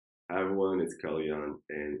Hi everyone, it's Kaloyan,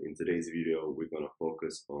 and in today's video, we're going to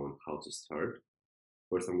focus on how to start.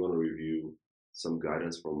 First, I'm going to review some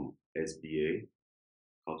guidance from SBA,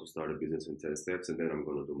 how to start a business in 10 steps, and then I'm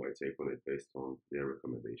going to do my take on it based on their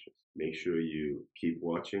recommendations. Make sure you keep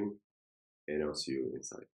watching, and I'll see you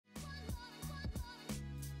inside.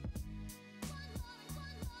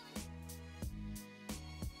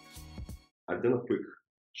 I've done a quick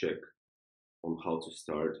check on how to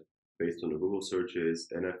start based on the Google searches,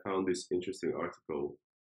 and I found this interesting article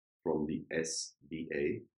from the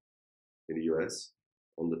SBA in the US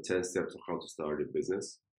on the 10 steps on how to start a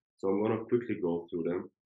business. So I'm going to quickly go through them,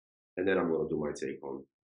 and then I'm going to do my take on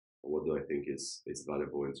what do I think is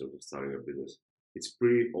valuable in terms of starting a business. It's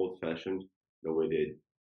pretty old fashioned the way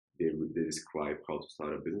they describe how to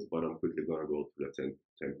start a business, but I'm quickly going to go through the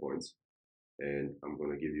 10 points, and I'm going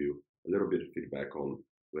to give you a little bit of feedback on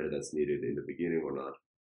whether that's needed in the beginning or not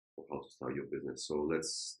of how to start your business. So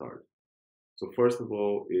let's start. So first of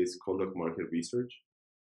all is conduct market research.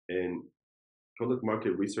 And conduct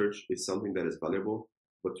market research is something that is valuable,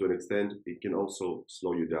 but to an extent, it can also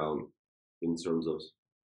slow you down in terms of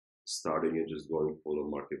starting and just going full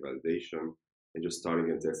on market validation and just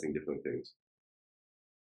starting and testing different things.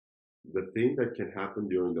 The thing that can happen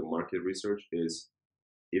during the market research is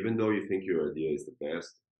even though you think your idea is the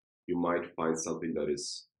best, you might find something that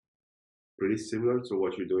is pretty similar to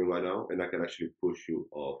what you're doing right now, and that can actually push you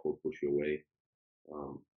off or push you away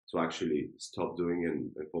to actually stop doing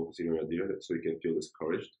and focusing on your idea so you can feel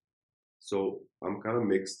discouraged. So I'm kind of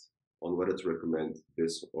mixed on whether to recommend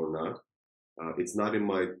this or not. It's not in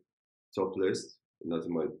my top list, not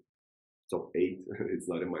in my top eight. It's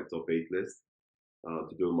not in my top eight list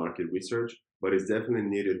to do market research, but it's definitely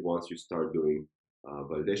needed once you start doing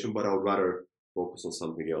validation. But I'll rather focus on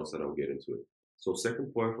something else and I'll get into it. So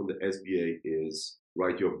second point from the SBA is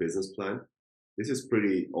write your business plan. This is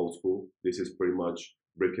pretty old school. This is pretty much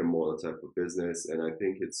brick and mortar type of business, and I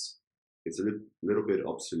think it's a little bit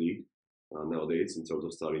obsolete nowadays in terms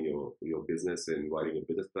of starting your business and writing a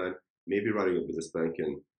business plan. Maybe writing a business plan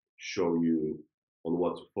can show you on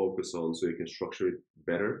what to focus on so you can structure it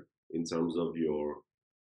better in terms of your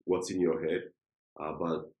what's in your head.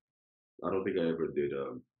 But I don't think I ever did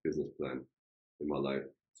a business plan in my life.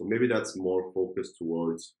 So maybe that's more focused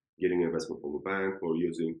towards getting investment from a bank or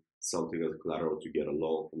using something as collateral to get a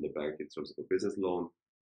loan from the bank in terms of a business loan.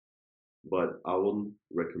 But I wouldn't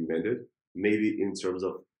recommend it. Maybe in terms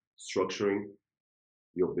of structuring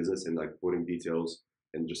your business and like putting details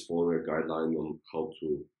and just following a guideline on how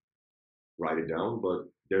to write it down. But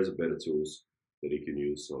there's a better tools that you can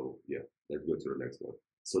use. So yeah, let's go to the next one.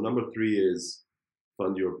 So number three is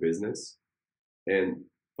fund your business. And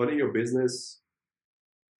funding your business,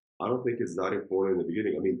 I don't think it's that important in the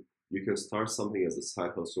beginning. I mean, you can start something as a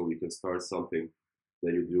side hustle. You can start something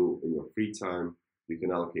that you do in your free time. You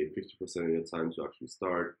can allocate 50% of your time to actually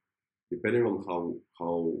start, depending on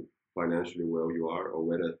how financially well you are or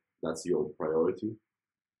whether that's your priority.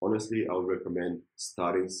 Honestly, I would recommend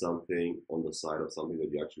starting something on the side of something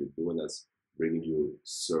that you actually do and that's bringing you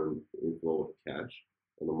certain inflow of cash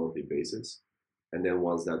on a monthly basis. And then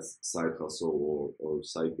once that side hustle or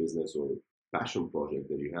side business or passion project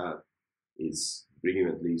that you have is bringing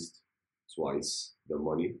at least twice the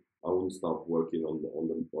money, I wouldn't stop working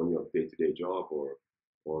on your day-to-day job or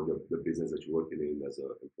the business that you're working in as an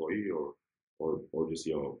employee or just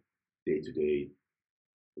your day-to-day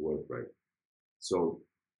work, right? So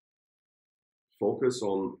focus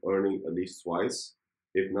on earning at least twice.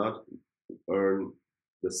 If not, earn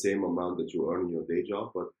the same amount that you earn in your day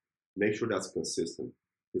job, but make sure that's consistent.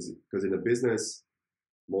 Because in a business,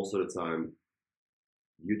 most of the time,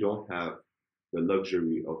 you don't have the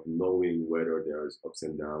luxury of knowing whether there's ups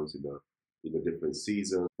and downs in a different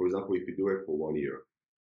season. For example, if you do it for 1 year,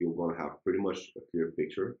 you're going to have pretty much a clear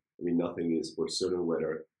picture. I mean, nothing is for certain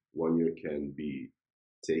whether 1 year can be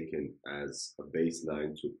taken as a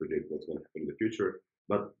baseline to predict what's going to happen in the future,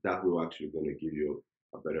 but that will actually going to give you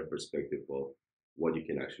a better perspective of what you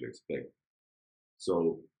can actually expect.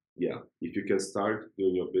 So yeah, if you can start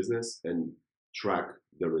doing your business and track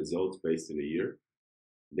the results based in a year,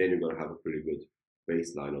 then you're going to have a pretty good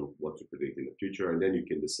baseline on what to predict in the future, and then you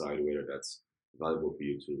can decide whether that's valuable for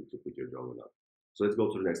you to quit your job or not. So let's go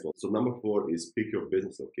to the next one. So number four is pick your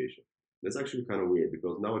business location. That's actually kind of weird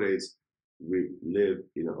because nowadays we live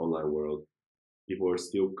in an online world. People are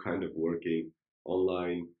still kind of working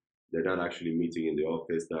online. They're not actually meeting in the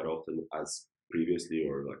office that often as previously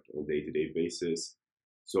or like on a day-to-day basis.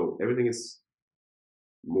 So everything is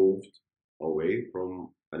moved away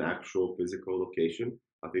from an actual physical location.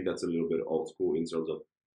 I think that's a little bit old school in terms of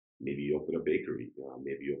maybe you open a bakery,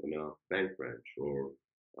 maybe you open a bank branch, or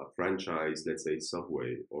a franchise, let's say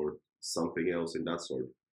Subway or something else in that sort.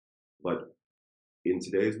 But in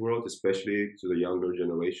today's world, especially to the younger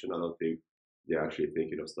generation, I don't think they're actually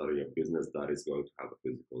thinking of starting a business that is going to have a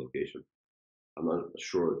physical location. I'm not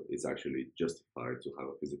sure it's actually justified to have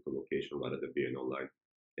a physical location rather than being online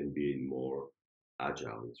and being more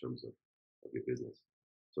agile in terms of your business.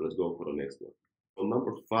 So let's go for the next one. So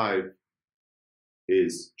number five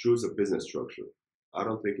is choose a business structure. I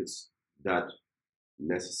don't think it's that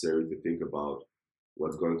necessary to think about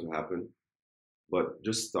what's going to happen, but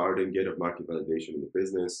just start and get a market validation in the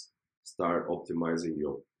business, start optimizing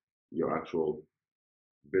your actual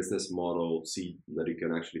business model, see that you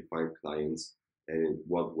can actually find clients and in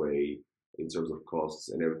what way in terms of costs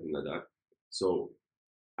and everything like that. So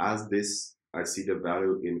as this, I see the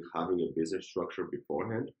value in having a business structure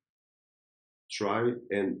beforehand. Try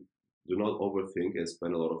and do not overthink and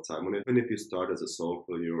spend a lot of time on it. Even if you start as a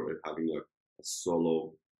solopreneur and having a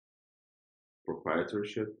solo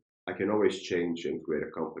proprietorship, I can always change and create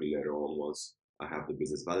a company later on once I have the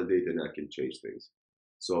business validated and I can change things.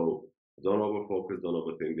 So don't overfocus, don't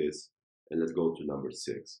overthink this. And let's go to number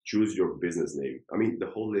six. Choose your business name. I mean, the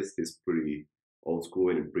whole list is pretty old school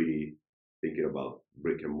and pretty thinking about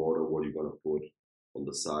brick and mortar, what you're going to put on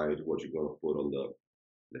the side, what you're going to put on the,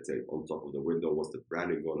 let's say, on top of the window, what's the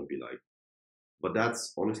branding going to be like. But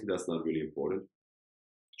that's honestly, that's not really important.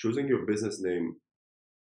 Choosing your business name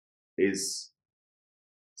is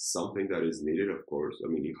something that is needed, of course. I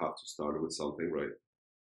mean, you have to start with something, right?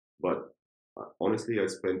 But honestly, I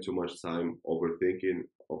spend too much time overthinking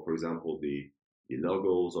of, for example, the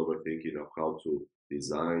logos, overthinking of how to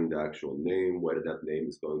design the actual name, whether that name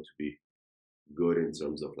is going to be good in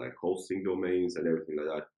terms of like hosting domains and everything like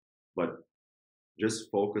that. But just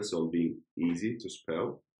focus on being easy to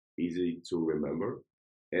spell, easy to remember,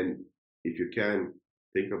 and if you can,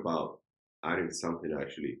 think about adding something that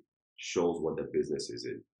actually shows what the business is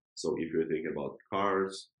in. So if you're thinking about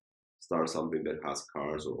cars, start something that has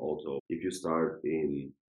cars or auto. If you start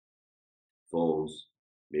in phones,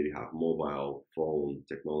 maybe have mobile phone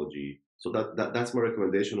technology. So that's my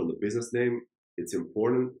recommendation on the business name. It's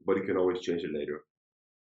important, but you can always change it later.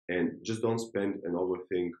 And just don't spend and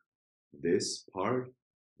overthink this part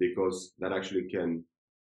because that actually can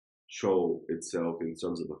show itself in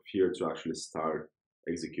terms of a fear to actually start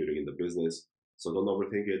executing in the business. So don't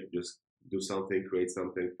overthink it. Just do something, create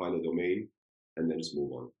something, find a domain, and then just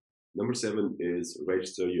move on. Number seven is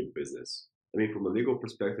register your business. I mean, from a legal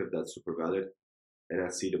perspective, that's super valid, and I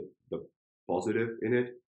see the positive in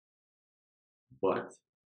it, but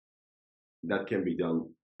that can be done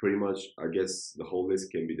pretty much. I guess the whole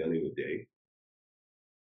list can be done in a day.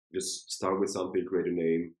 Just start with something, create a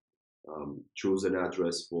name, choose an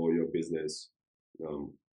address for your business,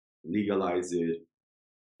 um, legalize it,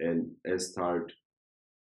 and start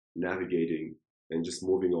navigating and just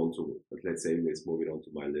moving on to, let's say it's moving on to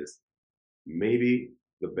my list. Maybe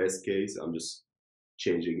the best case, I'm just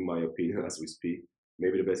changing my opinion as we speak.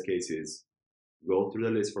 Maybe the best case is go through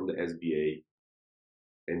the list from the SBA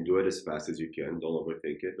and do it as fast as you can. Don't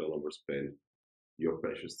overthink it. Don't overspend your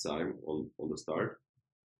precious time on the start.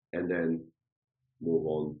 And then move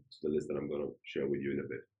on to the list that I'm going to share with you in a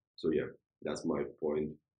bit. So yeah, that's my point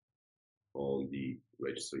on the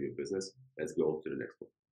register your business. Let's go to the next one.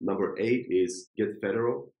 Number eight is get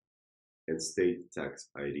federal and state tax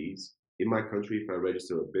IDs. In my country, if I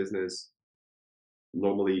register a business,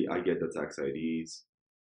 normally I get the tax IDs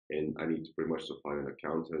and I need to pretty much to find an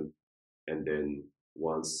accountant. And then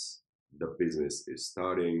once the business is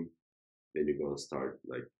starting, then you're going to start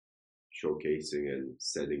like showcasing and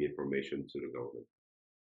sending information to the government.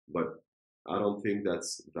 But I don't think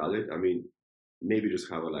that's valid. I mean, maybe just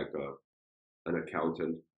have an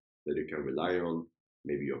accountant that you can rely on,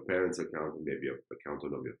 maybe your parents' accountant, maybe an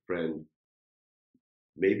accountant of your friend.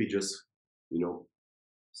 Maybe just, you know,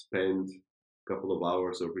 spend a couple of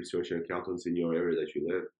hours of researching accountants in your area that you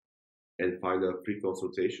live and find a free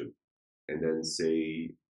consultation and then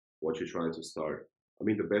say what you're trying to start. I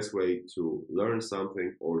mean, the best way to learn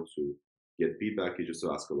something or to get feedback is just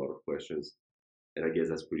to ask a lot of questions. And I guess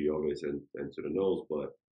that's pretty obvious and to the nose, but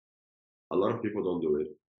a lot of people don't do it.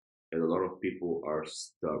 And a lot of people are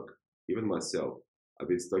stuck, even myself. I've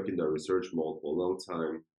been stuck in the research mode for a long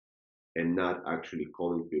time and not actually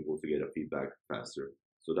calling people to get a feedback faster.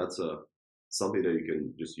 So that's a something that you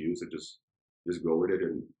can just use and just go with it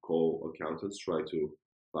and call accountants, try to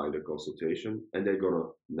find a consultation, and they're gonna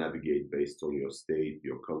navigate based on your state,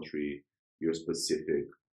 your country, your specific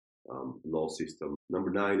law system. Number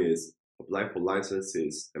nine is apply for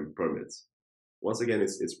licenses and permits. Once again,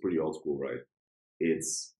 it's pretty old school, right?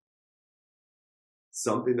 It's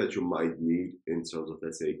something that you might need in terms of,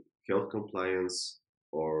 let's say, health compliance,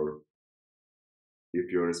 or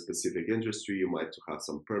if you're in a specific industry, you might have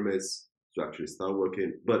some permits to actually start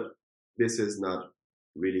working. But this is not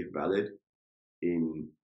really valid in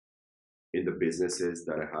the businesses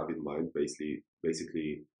that I have in mind,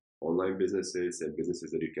 basically online businesses and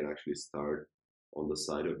businesses that you can actually start on the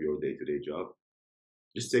side of your day-to-day job.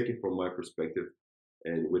 Just take it from my perspective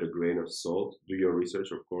and with a grain of salt. Do your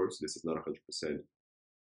research, of course. This is not 100%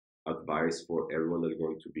 advice for everyone that's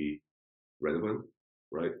going to be relevant,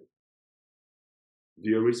 right? Do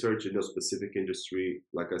your research in a specific industry.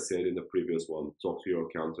 Like I said in the previous one, talk to your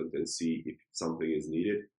accountant and see if something is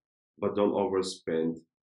needed, but don't overspend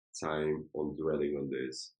time on dwelling on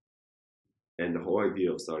this. And the whole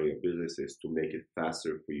idea of starting a business is to make it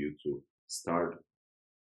faster for you to start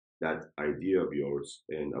that idea of yours.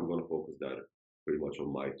 And I'm going to focus that pretty much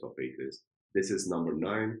on my top 8 list. This is number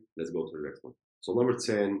 9. Let's go to the next one. So number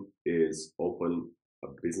 10 is open a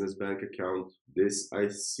business bank account. This, I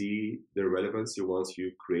see the relevancy once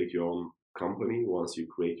you create your own company, once you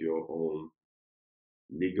create your own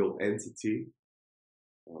legal entity.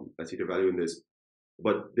 I see the value in this.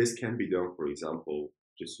 But this can be done, for example,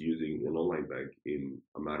 just using an online bank in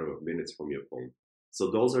a matter of minutes from your phone. So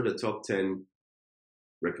those are the top 10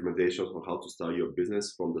 recommendations on how to start your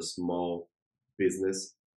business from the Small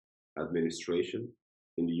Business Administration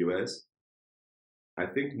in the US. I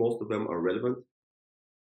think most of them are relevant,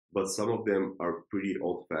 but some of them are pretty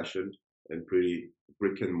old fashioned and pretty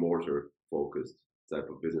brick and mortar focused type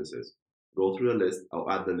of businesses. Go through the list. I'll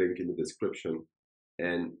add the link in the description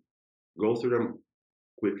and go through them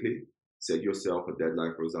quickly. Set yourself a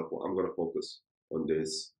deadline. For example, I'm going to focus on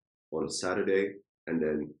this on a Saturday, and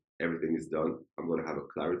then everything is done. I'm going to have a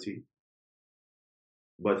clarity.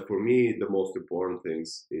 But for me, the most important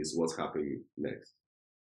things is what's happening next.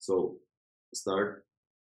 So start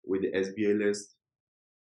with the SBA list.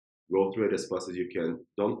 Go through it as fast as you can.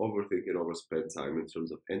 Don't overthink and overspend time in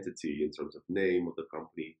terms of entity, in terms of name of the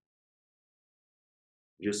company.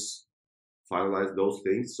 Just finalize those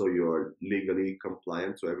things so you're legally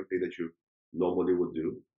compliant to everything that you normally would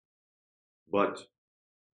do. But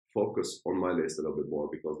focus on my list a little bit more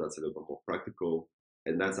because that's a little bit more practical,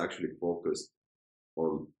 and that's actually focused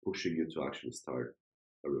on pushing you to actually start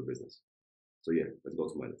a real business. So yeah, let's go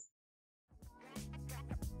to my list.